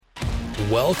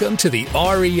Welcome to the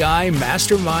REI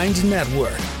Masterminds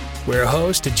Network, where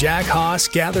host Jack Haas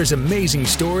gathers amazing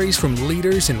stories from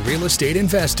leaders in real estate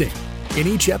investing. In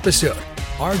each episode,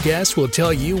 our guests will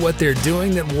tell you what they're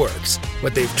doing that works,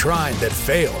 what they've tried that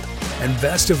failed, and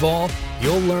best of all,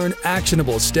 you'll learn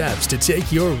actionable steps to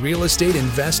take your real estate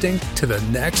investing to the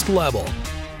next level.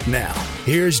 Now,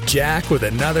 here's Jack with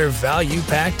another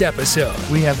value-packed episode.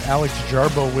 We have Alex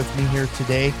Jarbo with me here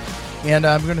today, and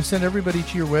I'm going to send everybody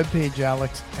to your webpage,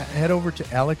 Alex. Head over to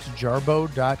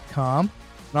alexjarbo.com, and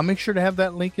I'll make sure to have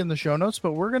that link in the show notes,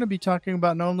 but we're going to be talking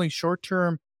about not only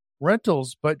short-term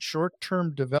rentals, but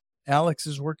short-term development. Alex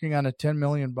is working on a $10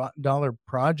 million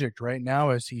project right now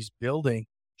as he's building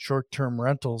short-term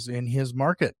rentals in his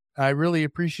market. I really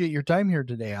appreciate your time here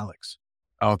today, Alex.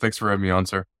 Oh, thanks for having me on,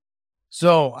 sir.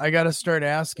 So I got to start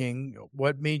asking,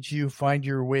 what made you find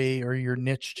your way or your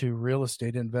niche to real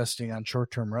estate investing on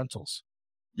short-term rentals?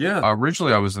 Yeah,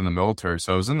 originally I was in the military.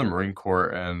 So I was in the Marine Corps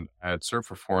and I had served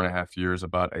for 4.5 years,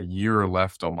 about a year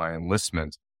left on my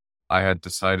enlistment. I had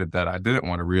decided that I didn't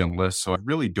want to re-enlist. So I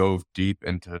really dove deep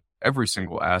into every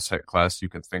single asset class you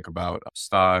can think about: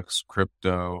 stocks,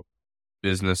 crypto,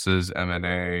 businesses,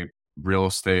 M&A, real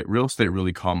estate. Real estate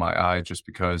really caught my eye just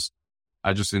because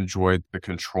I just enjoyed the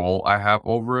control I have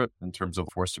over it in terms of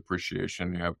forced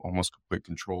appreciation. You have almost complete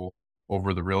control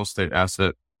over the real estate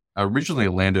asset. I originally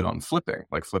landed on flipping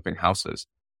houses.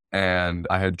 And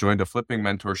I had joined a flipping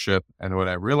mentorship. And what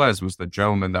I realized was the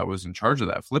gentleman that was in charge of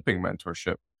that flipping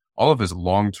mentorship, all of his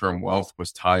long-term wealth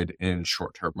was tied in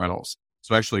short-term rentals.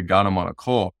 So I actually got him on a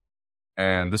call.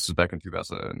 And this was back in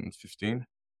 2015.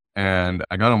 And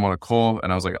I got him on a call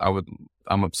and I was like,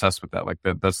 I'm obsessed with that. Like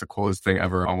that's the coolest thing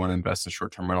ever. I want to invest in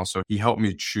short-term rental. So he helped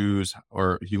me choose,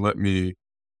 or he let me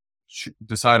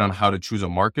decide on how to choose a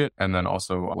market. And then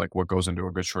also like what goes into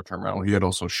a good short-term rental. He had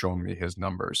also shown me his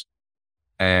numbers.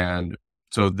 And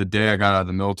so the day I got out of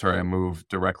the military, I moved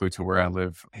directly to where I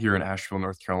live here in Asheville,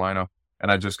 North Carolina.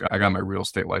 And I got my real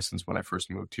estate license when I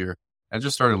first moved here. I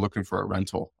just started looking for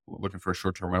a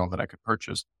short-term rental that I could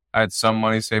purchase. I had some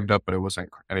money saved up, but it wasn't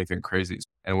anything crazy.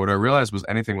 And what I realized was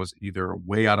anything was either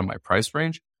way out of my price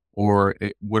range or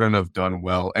it wouldn't have done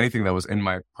well. Anything that was in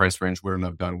my price range wouldn't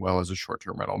have done well as a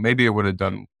short-term rental. Maybe it would have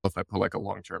done if I put like a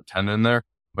long-term tenant in there,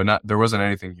 but there wasn't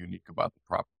anything unique about the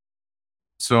property.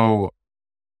 So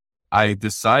I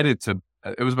decided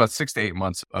it was about 6 to 8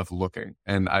 months of looking,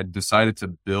 and I decided to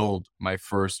build my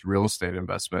first real estate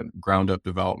investment, ground up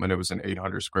development. It was an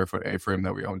 800 square foot A-frame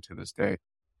that we own to this day.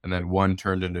 And then 1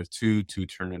 turned into 2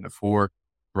 turned into 4,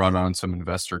 brought on some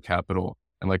investor capital.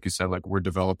 And like you said, like we're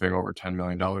developing over $10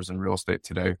 million in real estate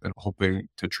today and hoping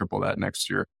to triple that next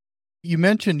year. You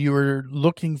mentioned you were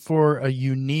looking for a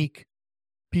unique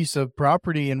piece of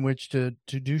property in which to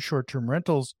do short-term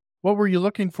rentals. What were you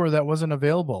looking for that wasn't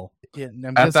available?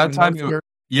 At that time,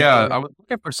 I was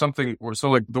looking for something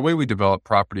so like the way we develop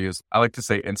property is, I like to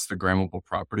say Instagrammable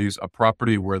properties, a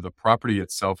property where the property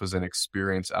itself is an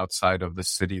experience outside of the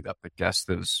city that the guest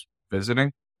is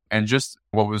visiting. And just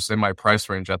what was in my price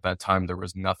range at that time, there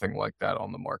was nothing like that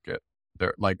on the market.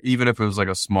 There, like even if it was like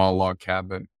a small log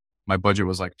cabin, my budget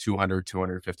was like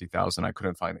 $250,000. I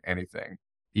couldn't find anything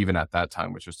even at that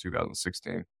time, which was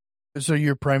 2016. So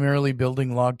you're primarily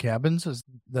building log cabins?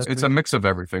 It's a mix of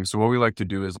everything. So what we like to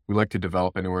do is we like to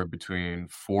develop anywhere between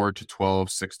 4 to 12,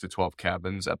 6 to 12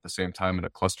 cabins at the same time in a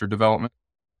cluster development.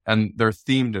 And they're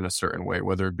themed in a certain way,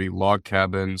 whether it be log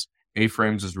cabins,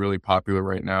 A-frames is really popular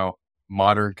right now,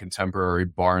 modern contemporary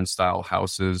barn style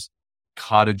houses,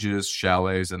 cottages,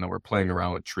 chalets, and then we're playing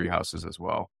around with tree houses as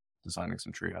well, designing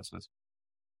some tree houses.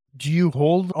 Do you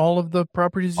hold all of the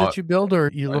properties that you build, or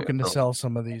are you looking to sell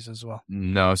some of these as well?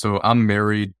 No. So I'm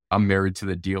married to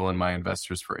the deal and my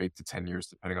investors for 8 to 10 years,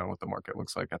 depending on what the market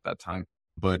looks like at that time.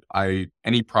 But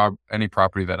any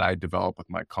property that I develop with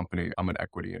my company, I'm an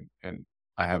equity and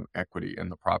I have equity in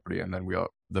the property. And then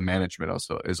the management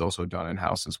is also done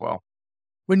in-house as well.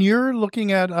 When you're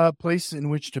looking at a place in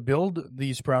which to build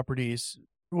these properties,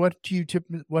 what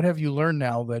have you learned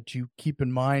now that you keep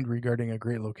in mind regarding a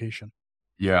great location?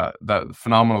 Yeah, that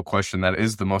phenomenal question. That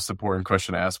is the most important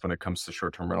question to ask when it comes to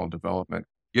short-term rental development.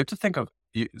 You have to think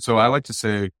so I like to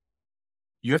say,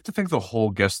 you have to think the whole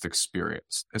guest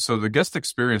experience. So the guest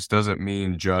experience doesn't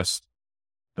mean just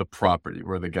the property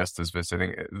where the guest is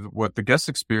visiting. What the guest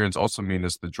experience also means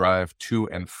is the drive to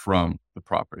and from the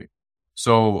property.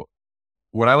 So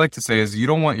what I like to say is you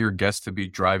don't want your guest to be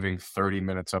driving 30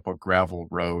 minutes up a gravel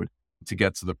road to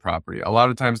get to the property. A lot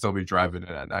of times they'll be driving it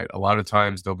at night. A lot of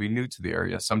times they'll be new to the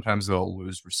area. Sometimes they'll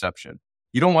lose reception.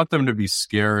 You don't want them to be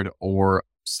scared or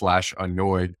 /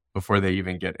 annoyed before they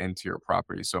even get into your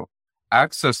property. So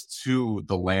access to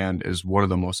the land is one of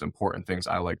the most important things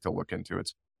I like to look into.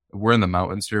 We're in the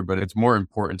mountains here, but it's more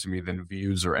important to me than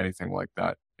views or anything like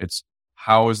that. It's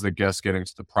how is the guest getting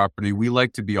to the property? We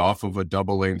like to be off of a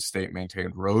double lane state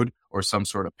maintained road or some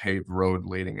sort of paved road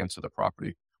leading into the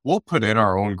property. We'll put in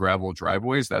our own gravel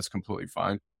driveways. That's completely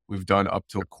fine. We've done up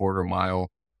to a quarter mile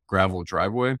gravel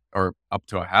driveway or up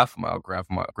to a half mile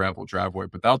gravel driveway,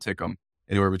 but that'll take them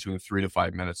anywhere between 3 to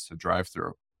 5 minutes to drive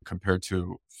through compared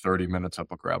to 30 minutes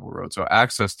up a gravel road. So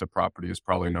access to property is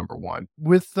probably number one.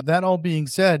 With that all being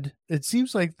said, it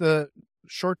seems like the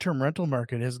short-term rental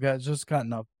market has just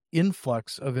gotten an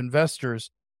influx of investors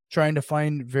trying to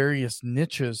find various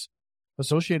niches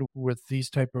associated with these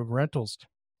type of rentals.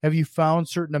 Have you found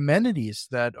certain amenities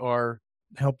that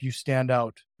help you stand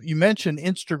out? You mentioned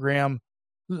Instagram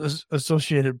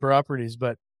associated properties,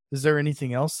 but is there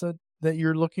anything else that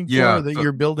you're looking for that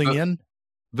you're building in?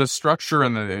 The structure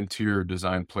and the interior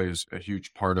design plays a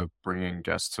huge part of bringing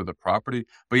guests to the property.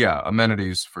 But yeah,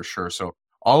 amenities for sure. So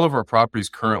all of our properties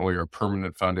currently are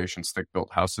permanent foundation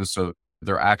stick-built houses. So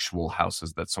they're actual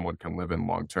houses that someone can live in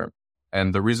long term.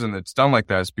 And the reason it's done like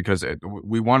that is because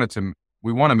we want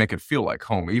to make it feel like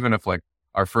home. Even if like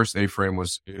our first A-frame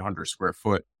was 800 square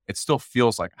foot, it still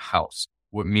feels like a house,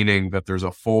 meaning that there's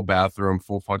a full bathroom,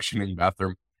 full functioning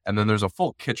bathroom, and then there's a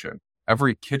full kitchen.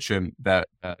 Every kitchen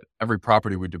every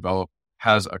property we develop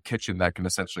has a kitchen that can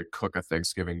essentially cook a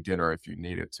Thanksgiving dinner if you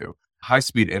need it to.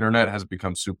 High-speed internet has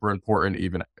become super important,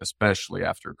 especially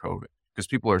after COVID, because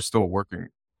people are still working.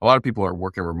 A lot of people are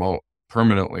working remote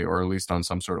permanently, or at least on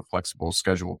some sort of flexible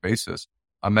schedule basis.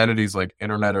 Amenities like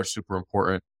internet are super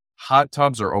important. Hot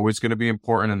tubs are always going to be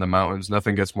important in the mountains.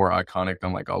 Nothing gets more iconic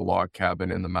than like a log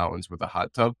cabin in the mountains with a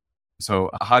hot tub.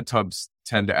 So hot tubs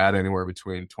tend to add anywhere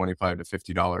between $25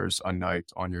 to $50 a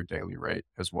night on your daily rate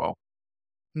as well.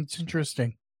 It's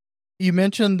interesting. You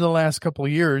mentioned the last couple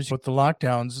of years with the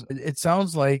lockdowns. It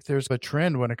sounds like there's a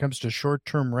trend when it comes to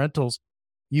short-term rentals.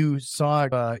 You saw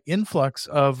an influx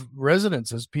of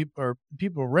residences, people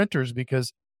renters,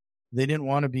 because they didn't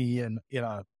want to be in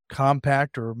a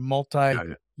compact or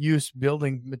multi-use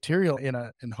building material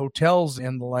in hotels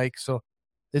and the like. So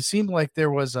it seemed like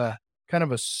there was a kind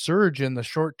of a surge in the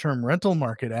short-term rental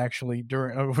market actually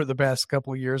over the past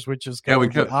couple of years, which is kind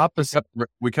of the opposite.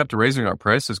 We kept raising our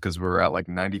prices because we were at like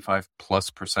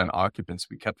 95+% occupancy.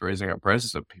 We kept raising our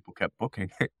prices and people kept booking.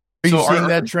 Are you seeing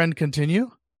that trend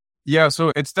continue? Yeah,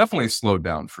 so it's definitely slowed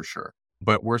down for sure,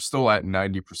 but we're still at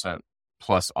 90%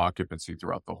 plus occupancy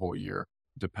throughout the whole year.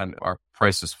 Our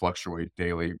prices fluctuate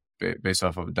daily based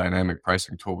off of a dynamic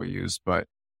pricing tool we use, but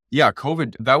yeah,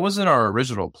 COVID, that wasn't our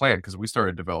original plan because we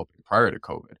started developing prior to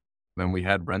COVID. Then we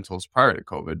had rentals prior to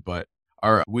COVID, but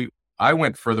I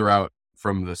went further out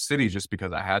from the city just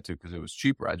because I had to, because it was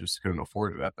cheaper. I just couldn't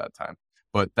afford it at that time.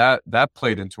 But that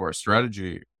played into our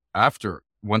strategy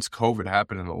once COVID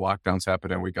happened and the lockdowns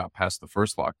happened and we got past the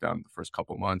first lockdown, the first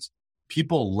couple months,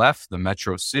 people left the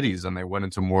metro cities and they went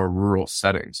into more rural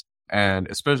settings. And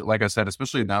especially, like I said,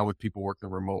 especially now with people working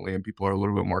remotely and people are a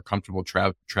little bit more comfortable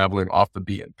traveling off the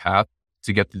beaten path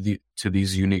to get to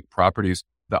these unique properties,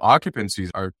 the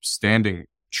occupancies are standing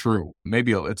true.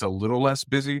 Maybe it's a little less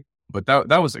busy, but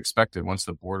that was expected once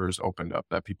the borders opened up,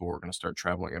 that people were going to start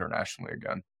traveling internationally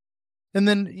again. And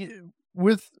then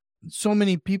with so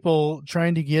many people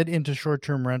trying to get into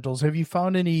short-term rentals, have you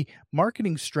found any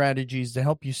marketing strategies to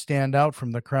help you stand out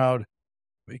from the crowd?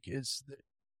 Because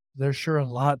there's sure a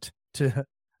lot to,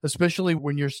 especially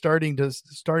when you're starting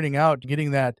out,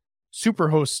 getting that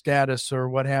superhost status or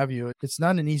what have you. It's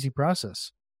not an easy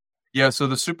process. Yeah. So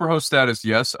the superhost status,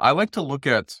 yes. I like to look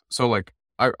at,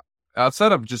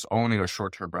 outside of just owning a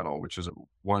short-term rental, which is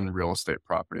one real estate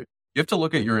property, you have to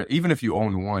look at even if you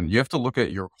own one, you have to look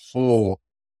at your whole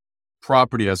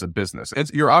property as a business.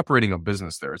 You're operating a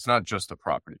business there. It's not just a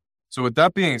property. So with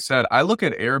that being said, I look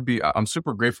at Airbnb. I'm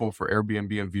super grateful for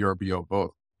Airbnb and VRBO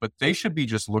both, but they should be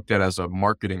just looked at as a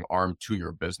marketing arm to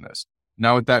your business.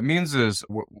 Now, what that means is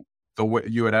the way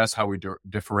you had asked how we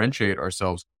differentiate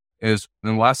ourselves is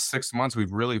in the last 6 months,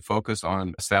 we've really focused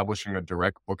on establishing a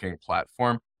direct booking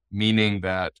platform, meaning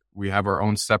that we have our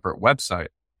own separate website.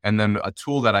 And then a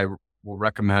tool that I will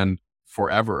recommend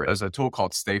forever is a tool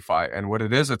called StayFi. And what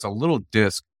it is, it's a little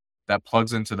disc that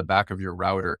plugs into the back of your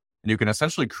router. And you can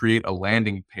essentially create a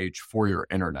landing page for your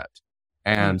internet.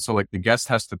 And so like the guest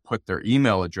has to put their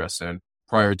email address in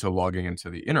prior to logging into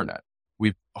the internet.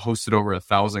 We've hosted over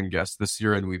 1,000 guests this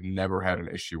year and we've never had an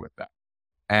issue with that.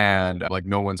 And like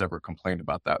no one's ever complained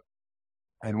about that.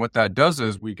 And what that does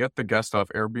is we get the guest off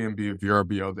Airbnb,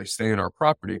 VRBO, they stay in our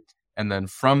property. And then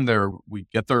from there, we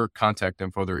get their contact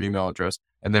info, their email address,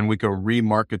 and then we can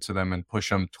remarket to them and push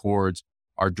them towards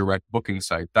our direct booking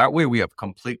site. That way we have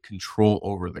complete control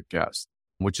over the guest,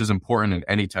 which is important in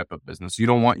any type of business. You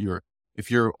don't want if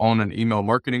you own an email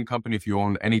marketing company, if you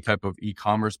own any type of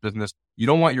e-commerce business, you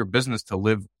don't want your business to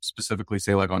live specifically,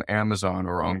 say, like on Amazon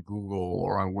or on Google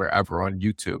or on wherever, on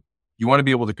YouTube. You want to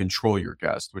be able to control your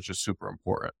guest, which is super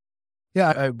important. Yeah,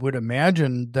 I would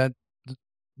imagine that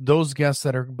those guests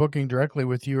that are booking directly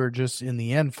with you are just, in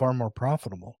the end, far more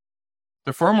profitable.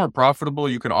 They're far more profitable.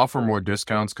 You can offer more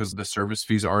discounts because the service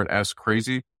fees aren't as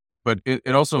crazy, but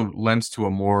it also lends to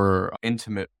a more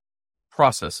intimate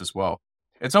process as well.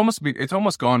 It's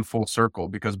almost gone full circle,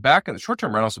 because back in the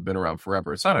short-term rentals have been around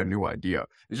forever. It's not a new idea.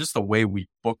 It's just the way we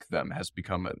book them has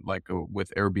become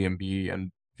with Airbnb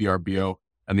and VRBO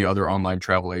and the other online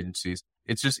travel agencies.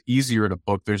 It's just easier to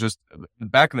book.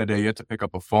 Back in the day, you had to pick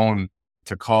up a phone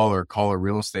to call a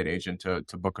real estate agent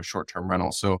to book a short-term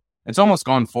rental. So it's almost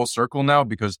gone full circle now,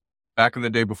 because back in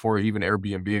the day, before even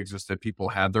Airbnb existed, people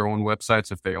had their own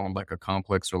websites. If they owned like a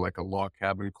complex or like a log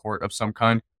cabin court of some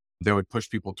kind, they would push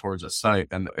people towards a site.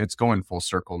 And it's going full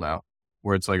circle now,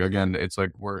 where it's like, again, it's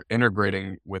like we're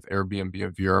integrating with Airbnb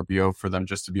and VRBO for them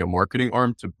just to be a marketing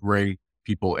arm to bring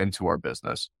people into our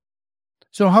business.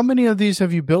 So how many of these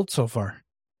have you built so far?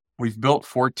 We've built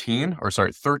 13,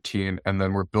 and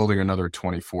then we're building another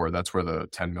 24. That's where the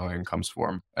 10 million comes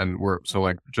from. And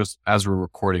just as we're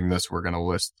recording this, we're going to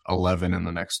list 11 in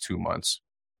the next 2 months.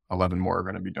 11 more are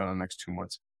going to be done in the next 2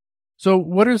 months. So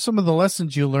what are some of the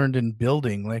lessons you learned in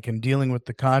building, like in dealing with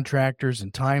the contractors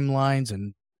and timelines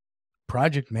and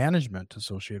project management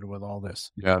associated with all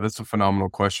this? Yeah, that's a phenomenal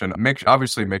question.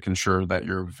 Obviously making sure that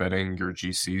you're vetting your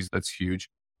GCs, that's huge.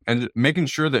 And making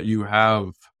sure that you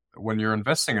have, when you're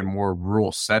investing in more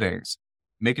rural settings,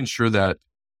 making sure that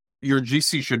your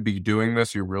GC should be doing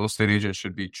this, your real estate agent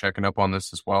should be checking up on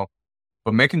this as well,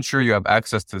 but making sure you have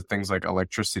access to things like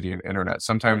electricity and internet.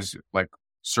 Sometimes like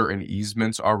certain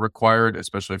easements are required,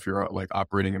 especially if you're like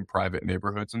operating in private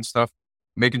neighborhoods and stuff,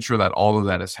 making sure that all of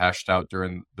that is hashed out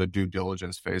during the due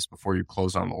diligence phase before you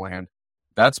close on the land.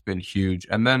 That's been huge.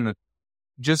 And then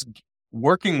just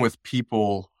working with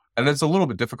people, and it's a little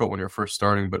bit difficult when you're first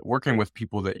starting, but working with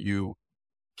people that you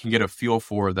can get a feel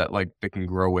for, that like they can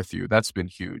grow with you. That's been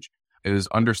huge, is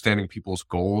understanding people's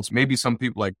goals. Maybe some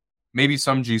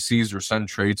some GCs or some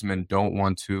tradesmen don't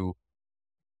want to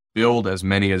build as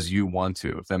many as you want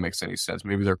to, if that makes any sense.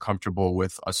 Maybe they're comfortable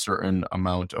with a certain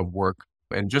amount of work,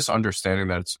 and just understanding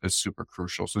that is super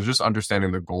crucial. So just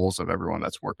understanding the goals of everyone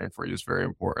that's working for you is very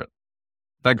important.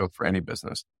 That goes for any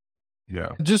business. Yeah.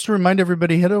 Just to remind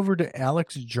everybody, head over to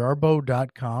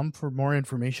alexjarbo.com for more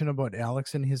information about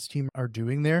Alex and his team are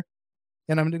doing there.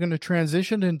 And I'm going to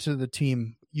transition into the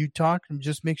team. You talk and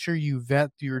just make sure you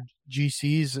vet your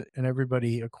GCs and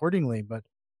everybody accordingly. But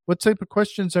what type of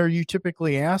questions are you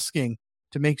typically asking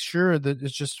to make sure that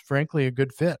it's just frankly a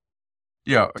good fit?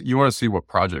 Yeah, you want to see what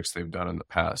projects they've done in the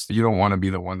past. You don't want to be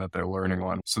the one that they're learning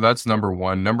on. So that's number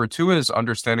one. Number two is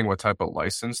understanding what type of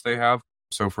license they have.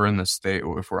 So if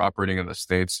we're operating in the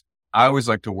States, I always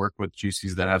like to work with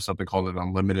GCs that have something called an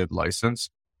unlimited license.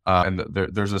 And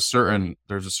there's a certain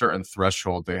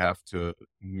threshold they have to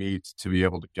meet to be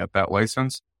able to get that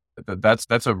license.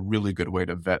 That's a really good way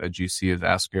to vet a GC, is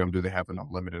asking them, do they have an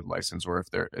unlimited license, or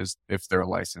if their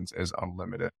license is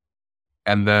unlimited.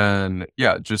 And then,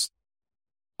 yeah, just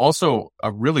also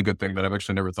a really good thing that I've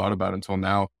actually never thought about until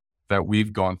now that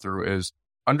we've gone through is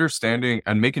understanding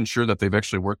and making sure that they've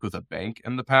actually worked with a bank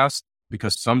in the past,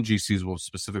 because some GCs will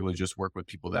specifically just work with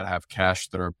people that have cash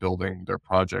that are building their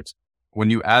projects. When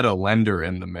you add a lender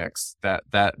in the mix, that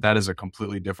is a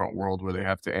completely different world where they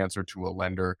have to answer to a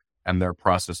lender and their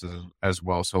processes as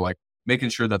well. So like making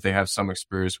sure that they have some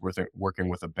experience working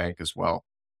with a bank as well.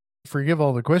 Forgive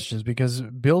all the questions, because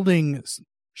building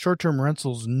short-term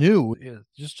rentals new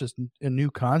is just a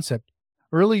new concept.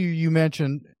 Earlier you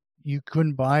mentioned you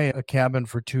couldn't buy a cabin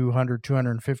for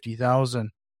 $250,000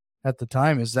 at the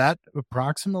time. Is that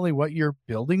approximately what you're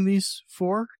building these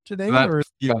for today?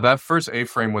 That first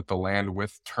A-frame with the land,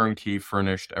 with turnkey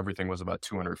furnished, everything was about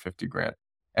 $250,000.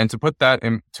 And to put that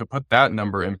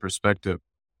number in perspective,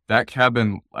 that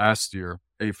cabin last year,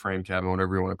 A-frame cabin,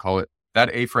 whatever you want to call it, that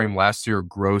A-frame last year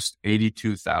grossed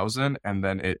 $82,000, and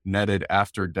then it netted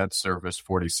after debt service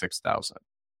 $46,000.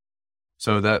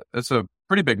 So that's a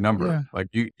pretty big number. Yeah. Like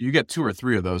you get 2 or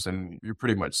 3 of those and you're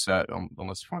pretty much set,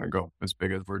 unless you want to go as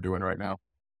big as we're doing right now.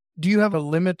 Do you have a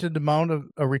limited amount of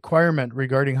a requirement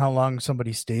regarding how long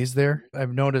somebody stays there?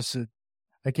 I've noticed it.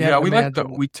 I can't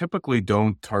imagine. We typically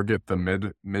don't target the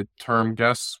midterm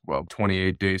guests. Well,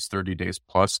 28 days, 30 days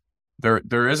plus.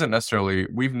 There isn't necessarily,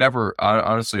 we've never,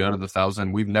 honestly, out of the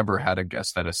 1,000, we've never had a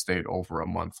guest that has stayed over a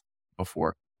month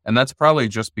before. And that's probably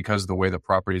just because the way the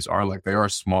properties are, like they are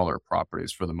smaller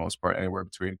properties for the most part, anywhere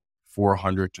between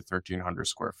 400 to 1,300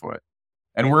 square foot.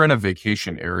 And we're in a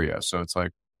vacation area. So it's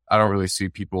like, I don't really see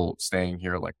people staying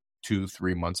here like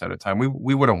 2-3 months at a time.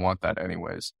 We wouldn't want that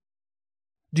anyways.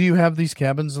 Do you have these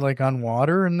cabins like on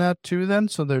water and that too then?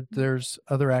 So there's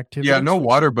other activities? Yeah, no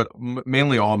water, but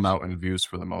mainly all mountain views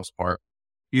for the most part.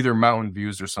 Either mountain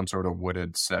views or some sort of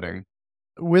wooded setting.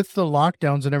 With the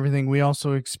lockdowns and everything, we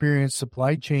also experienced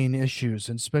supply chain issues.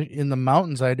 And in the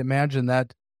mountains, I'd imagine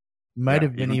that might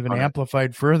have been even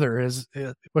amplified further.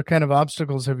 What kind of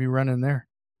obstacles have you run in there?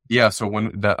 Yeah, so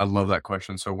I love that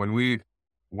question. So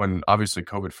when obviously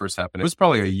COVID first happened, it was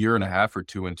probably a year and a half or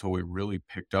two until we really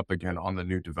picked up again on the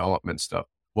new development stuff.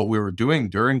 What we were doing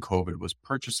during COVID was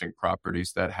purchasing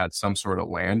properties that had some sort of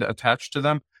land attached to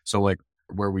them. So like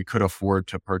where we could afford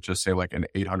to purchase, say like an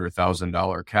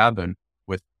 $800,000 cabin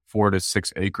with 4 to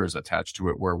 6 acres attached to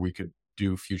it where we could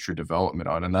do future development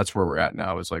on. And that's where we're at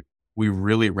now, is like we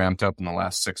really ramped up in the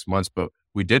last 6 months, but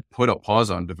we did put a pause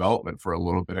on development for a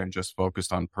little bit and just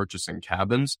focused on purchasing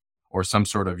cabins or some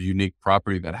sort of unique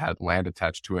property that had land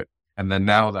attached to it. And then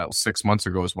now that 6 months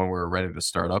ago is when we were ready to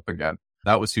start up again.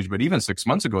 That was huge. But even 6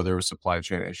 months ago, there were supply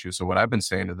chain issues. So what I've been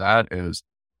saying to that is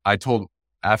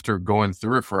after going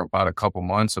through it for about a couple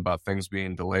months about things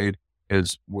being delayed,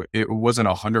 is it wasn't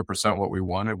 100% what we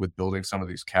wanted with building some of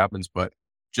these cabins, but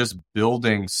just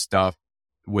building stuff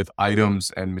with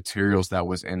items and materials that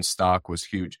was in stock was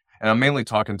huge. And I'm mainly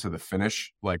talking to the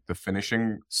finish, like the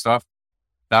finishing stuff.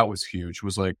 That was huge.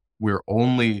 Was like, we're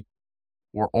only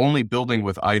building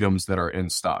with items that are in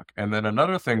stock. And then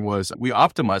another thing was we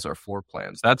optimize our floor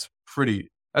plans. That's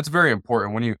very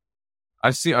important.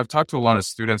 I've talked to a lot of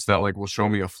students that like will show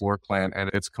me a floor plan and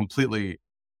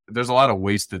there's a lot of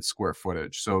wasted square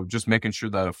footage. So just making sure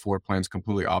that a floor plan is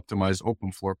completely optimized.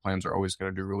 Open floor plans are always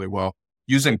going to do really well.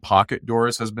 Using pocket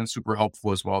doors has been super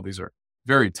helpful as well. These are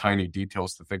very tiny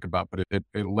details to think about, but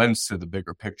it lends to the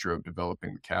bigger picture of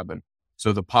developing the cabin.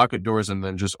 So the pocket doors and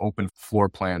then just open floor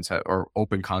plans or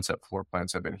open concept floor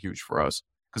plans have been huge for us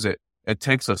because it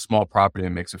takes a small property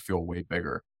and makes it feel way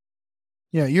bigger.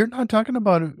 Yeah, you're not talking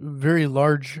about very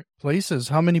large places.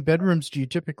 How many bedrooms do you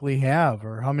typically have,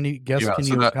 or how many guests can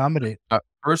you accommodate?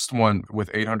 First one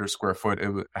with 800 square foot,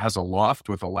 it has a loft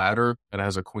with a ladder. It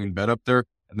has a queen bed up there,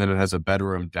 and then it has a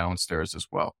bedroom downstairs as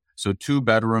well. So 2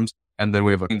 bedrooms. And then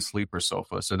we have a queen sleeper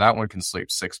sofa. So that one can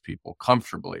sleep 6 people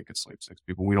comfortably. It could sleep 6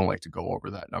 people. We don't like to go over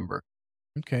that number.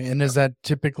 Okay. And is that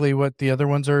typically what the other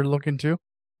ones are looking to?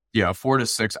 Yeah, 4 to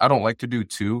 6. I don't like to do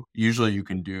 2. Usually you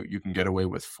can get away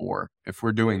with 4. If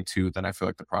we're doing 2, then I feel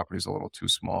like the property is a little too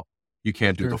small. You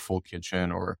can't do the full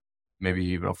kitchen or maybe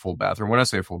even a full bathroom. When I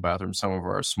say full bathroom, some of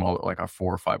our smaller, like our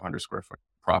 400 or 500 square foot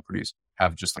properties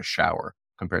have just a shower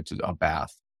compared to a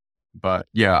bath. But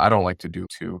yeah, I don't like to do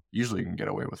 2. Usually you can get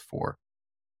away with 4.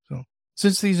 So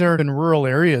since these are in rural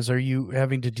areas, are you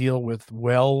having to deal with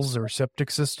wells or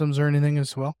septic systems or anything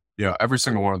as well? Yeah, every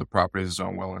single one of the properties is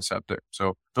on well and septic.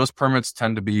 So those permits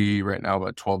tend to be right now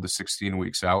about 12 to 16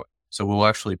 weeks out. So we'll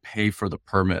actually pay for the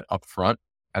permit up front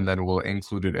and then we'll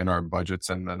include it in our budgets.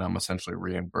 And then I'm essentially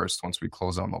reimbursed once we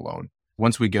close on the loan.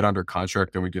 Once we get under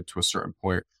contract and we get to a certain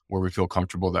point where we feel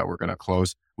comfortable that we're going to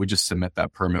close, we just submit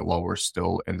that permit while we're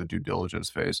still in the due diligence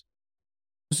phase.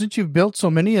 Since you've built so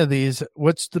many of these,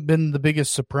 what's been the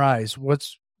biggest surprise? What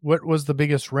was the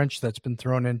biggest wrench that's been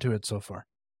thrown into it so far?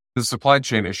 The supply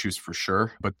chain issues for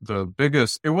sure, but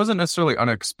it wasn't necessarily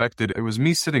unexpected. It was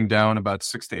me sitting down about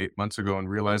 6 to 8 months ago and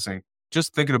realizing,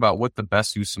 just thinking about what the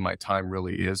best use of my time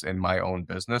really is in my own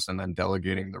business and then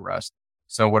delegating the rest.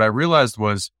 So what I realized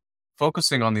was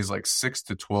focusing on these like 6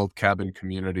 to 12 cabin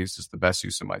communities is the best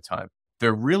use of my time.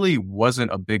 There really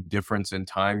wasn't a big difference in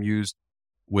time used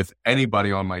with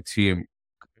anybody on my team.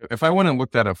 If I went and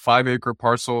looked at a 5-acre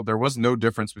parcel, there was no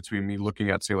difference between me looking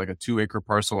at, say, like a 2-acre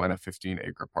parcel and a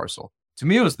 15-acre parcel. To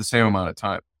me, it was the same amount of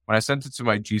time. When I sent it to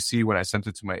my GC, when I sent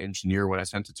it to my engineer, when I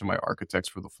sent it to my architects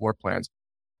for the floor plans,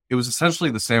 it was essentially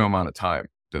the same amount of time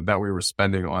that we were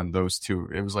spending on those two.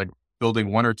 It was like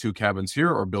building 1 or 2 cabins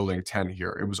here or building 10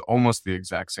 here. It was almost the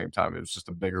exact same time. It was just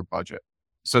a bigger budget.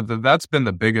 So that's been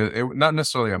the biggest, not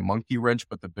necessarily a monkey wrench,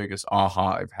 but the biggest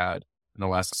aha I've had in the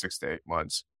last 6 to 8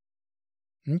 months.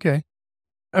 Okay.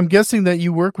 I'm guessing that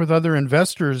you work with other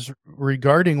investors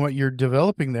regarding what you're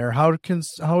developing there. How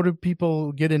do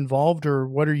people get involved, or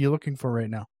what are you looking for right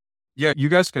now? Yeah, you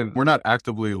guys can. We're not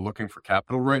actively looking for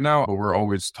capital right now, but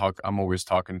I'm always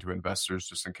talking to investors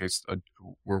just in case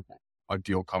a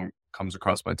deal comes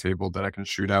across my table that I can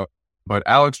shoot out. But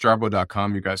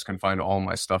alexjarbo.com, you guys can find all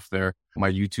my stuff there.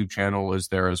 My YouTube channel is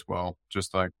there as well.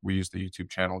 Just like we use the YouTube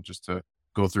channel just to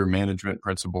go through management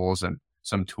principles and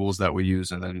some tools that we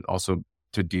use, and then also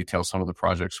to detail some of the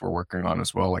projects we're working on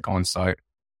as well, like on site.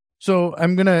 So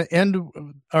I'm going to end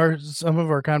some of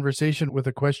our conversation with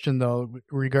a question, though,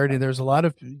 regarding there's a lot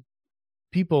of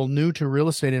people new to real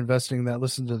estate investing that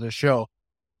listen to the show,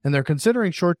 and they're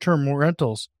considering short-term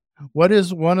rentals. What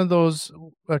is one of those,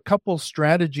 a couple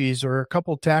strategies or a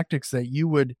couple tactics that you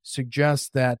would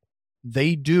suggest that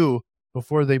they do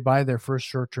before they buy their first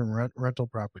short-term rental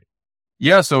property?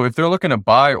 Yeah. So if they're looking to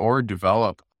buy or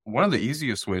develop, one of the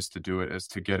easiest ways to do it is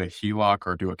to get a HELOC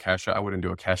or do a cash out. I wouldn't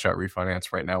do a cash out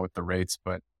refinance right now with the rates,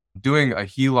 but doing a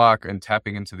HELOC and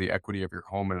tapping into the equity of your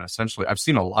home. And essentially, I've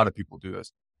seen a lot of people do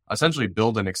this, essentially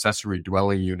build an accessory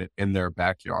dwelling unit in their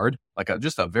backyard, like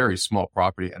just a very small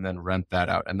property, and then rent that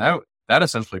out. And that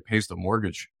essentially pays the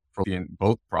mortgage for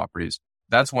both properties.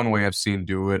 That's one way I've seen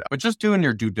do it. But just doing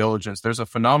your due diligence, there's a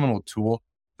phenomenal tool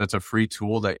that's a free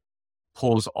tool that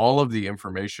pulls all of the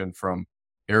information from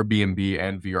Airbnb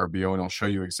and VRBO, and it'll show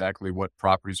you exactly what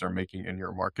properties are making in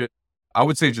your market. I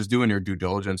would say just doing your due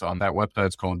diligence on that website.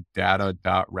 It's called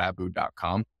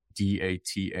data.rabbu.com,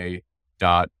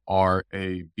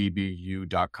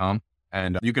 data.rabbu.com.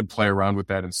 And you can play around with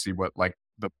that and see what like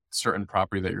the certain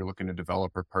property that you're looking to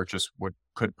develop or purchase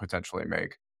could potentially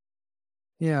make.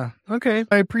 Yeah. Okay.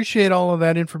 I appreciate all of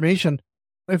that information.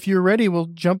 If you're ready, we'll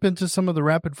jump into some of the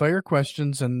rapid fire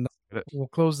questions and we'll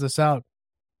close this out.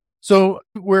 So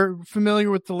we're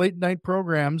familiar with the late night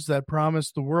programs that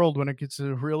promise the world when it gets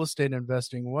to real estate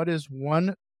investing. What is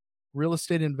one real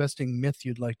estate investing myth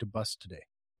you'd like to bust today?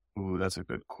 Ooh, that's a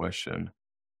good question.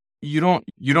 You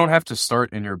don't have to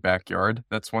start in your backyard.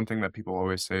 That's one thing that people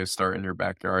always say is start in your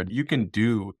backyard. You can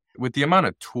do with the amount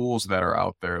of tools that are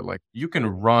out there, like you can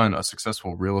run a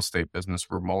successful real estate business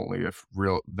remotely if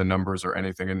the numbers are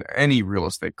anything in any real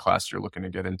estate class you're looking to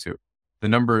get into.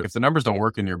 If the numbers don't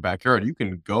work in your backyard, you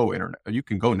can go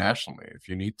nationally if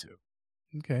you need to.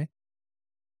 Okay.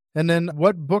 And then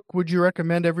what book would you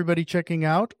recommend everybody checking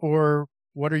out, or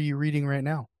what are you reading right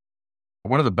now?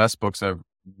 One of the best books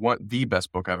the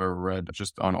best book I've ever read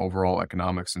just on overall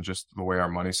economics and just the way our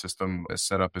money system is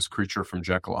set up is Creature from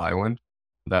Jekyll Island.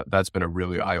 That's been a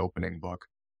really eye-opening book.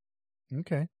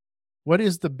 Okay. What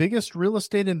is the biggest real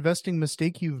estate investing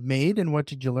mistake you've made, and what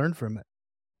did you learn from it?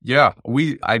 Yeah,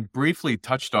 I briefly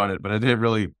touched on it, but I didn't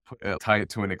really tie it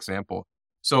to an example.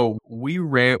 So we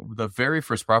ran the very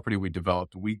first property we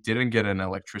developed. We didn't get an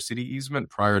electricity easement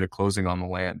prior to closing on the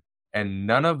land. And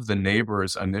none of the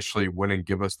neighbors initially wouldn't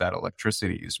give us that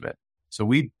electricity easement. So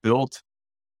we built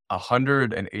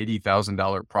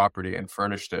 $180,000 property and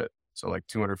furnished it. So like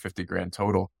 $250,000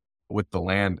 total with the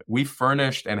land. We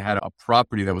furnished and had a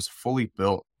property that was fully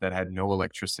built that had no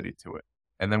electricity to it.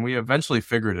 And then we eventually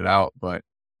figured it out, but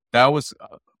that was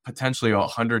potentially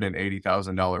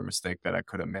 $180,000 mistake that I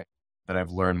could have made, that I've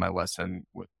learned my lesson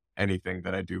with anything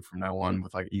that I do from now on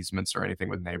with like easements or anything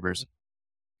with neighbors.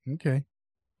 Okay.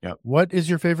 Yeah. What is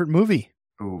your favorite movie?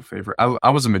 Ooh, favorite. I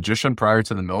was a magician prior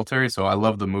to the military, so I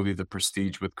love the movie The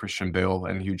Prestige with Christian Bale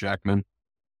and Hugh Jackman.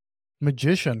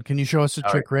 Magician. Can you show us a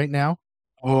trick right now?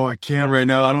 Oh, I can't right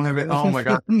now. I don't have it. Oh my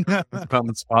God. Put on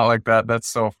the spot like that. That's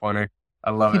so funny. I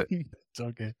love it. It's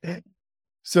okay.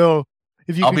 So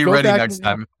if you I'll could be go ready back next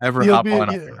time. Ever hop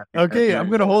on. Okay, I'm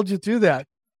going to hold you to that.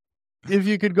 If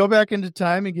you could go back into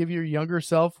time and give your younger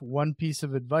self one piece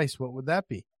of advice, what would that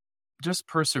be? Just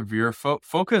persevere.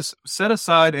 Focus. Set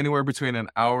aside anywhere between an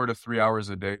hour to 3 hours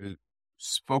a day to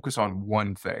focus on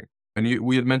one thing. And you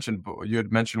had mentioned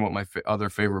what my other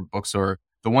favorite books are.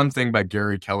 The One Thing by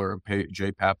Gary Keller and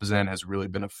Jay Papasan has really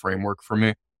been a framework for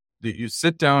me. That you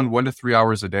sit down 1 to 3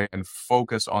 hours a day and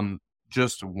focus on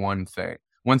just one thing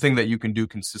that you can do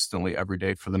consistently every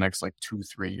day for the next like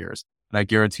 2-3 years. And I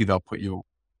guarantee they'll put you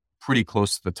pretty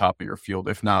close to the top of your field,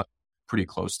 if not pretty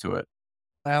close to it.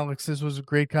 Alex, this was a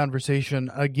great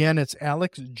conversation. Again, it's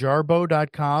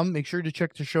alexjarbo.com. Make sure to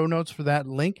check the show notes for that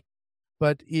link.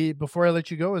 But before I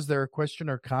let you go, is there a question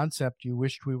or concept you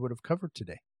wished we would have covered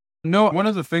today? No, one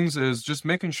of the things is just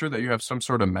making sure that you have some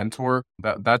sort of mentor.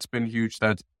 That's been huge.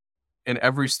 That in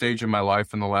every stage of my life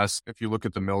if you look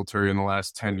at the military in the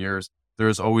last 10 years,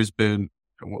 there's always been,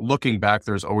 looking back,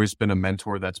 there's always been a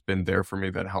mentor that's been there for me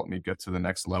that helped me get to the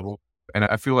next level. And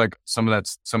I feel like some of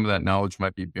that knowledge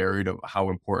might be buried of how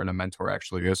important a mentor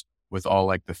actually is with all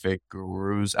like the fake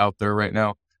gurus out there right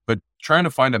now. But trying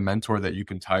to find a mentor that you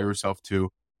can tie yourself to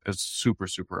is super,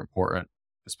 super important,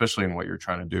 especially in what you're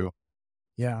trying to do.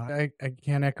 Yeah, I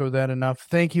can't echo that enough.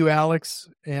 Thank you, Alex.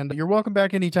 And you're welcome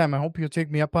back anytime. I hope you'll take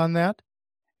me up on that.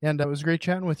 And it was great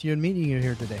chatting with you and meeting you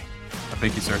here today.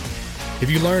 Thank you, sir. Have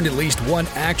you learned at least one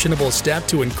actionable step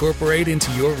to incorporate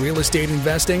into your real estate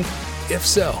investing? If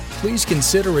so, please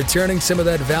consider returning some of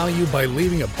that value by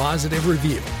leaving a positive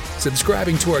review,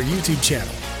 subscribing to our YouTube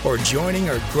channel, or joining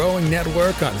our growing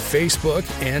network on Facebook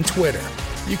and Twitter.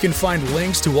 You can find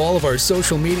links to all of our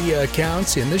social media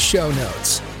accounts in the show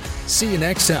notes. See you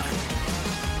next time.